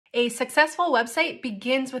A successful website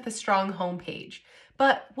begins with a strong homepage.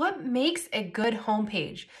 But what makes a good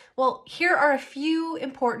homepage? Well, here are a few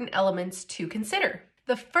important elements to consider.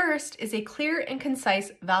 The first is a clear and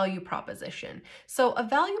concise value proposition. So a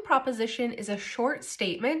value proposition is a short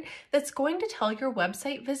statement that's going to tell your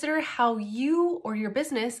website visitor how you or your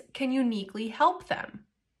business can uniquely help them.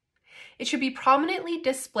 It should be prominently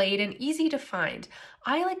displayed and easy to find.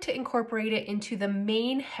 I like to incorporate it into the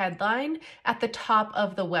main headline at the top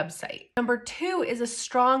of the website. Number 2 is a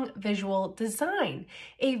strong visual design.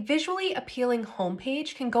 A visually appealing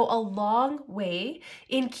homepage can go a long way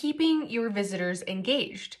in keeping your visitors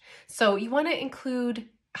engaged. So you want to include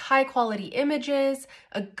high quality images,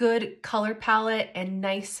 a good color palette, and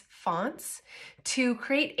nice fonts to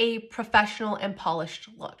create a professional and polished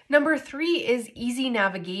look. Number 3 is easy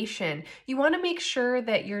navigation. You want to make sure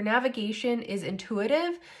that your navigation is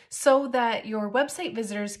intuitive so that your website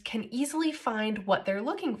visitors can easily find what they're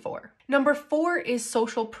looking for. Number 4 is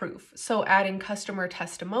social proof. So adding customer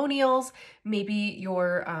testimonials, maybe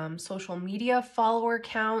your social media follower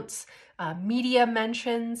counts, media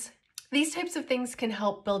mentions. These types of things can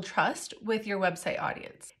help build trust with your website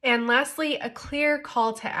audience. And lastly, a clear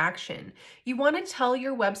call to action. You want to tell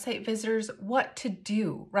your website visitors what to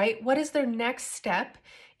do, right? What is their next step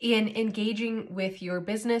in engaging with your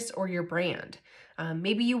business or your brand?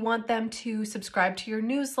 Maybe you want them to subscribe to your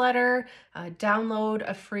newsletter, download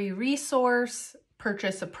a free resource,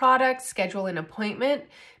 purchase a product, schedule an appointment.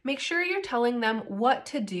 Make sure you're telling them what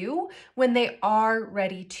to do when they are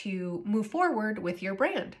ready to move forward with your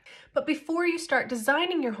brand. But before you start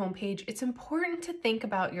designing your homepage, it's important to think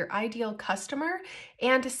about your ideal customer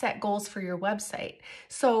and to set goals for your website.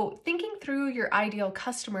 So thinking through your ideal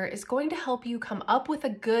customer is going to help you come up with a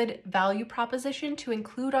good value proposition to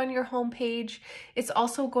include on your homepage. It's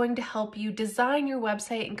also going to help you design your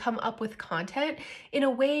website and come up with content in a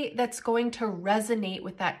way that's going to resonate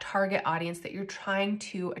with that target audience that you're trying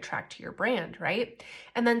to attract to your brand, right?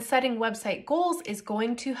 And then setting website goals is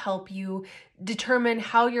going to help you determine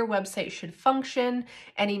how your website should function,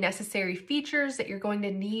 any necessary features that you're going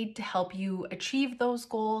to need to help you achieve those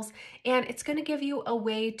goals, and it's going to give you a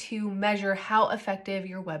way to measure how effective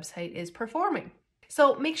your website is performing.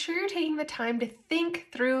 So make sure you're taking the time to think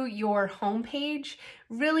through your homepage,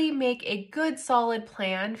 really make a good solid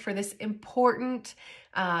plan for this important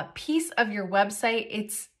piece of your website.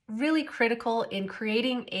 It's really critical in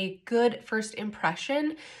creating a good first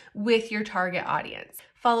impression with your target audience.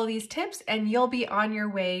 Follow these tips and you'll be on your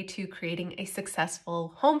way to creating a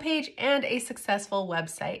successful homepage and a successful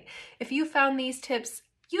website. If you found these tips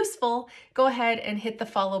useful, go ahead and hit the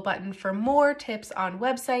follow button for more tips on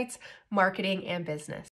websites, marketing, and business.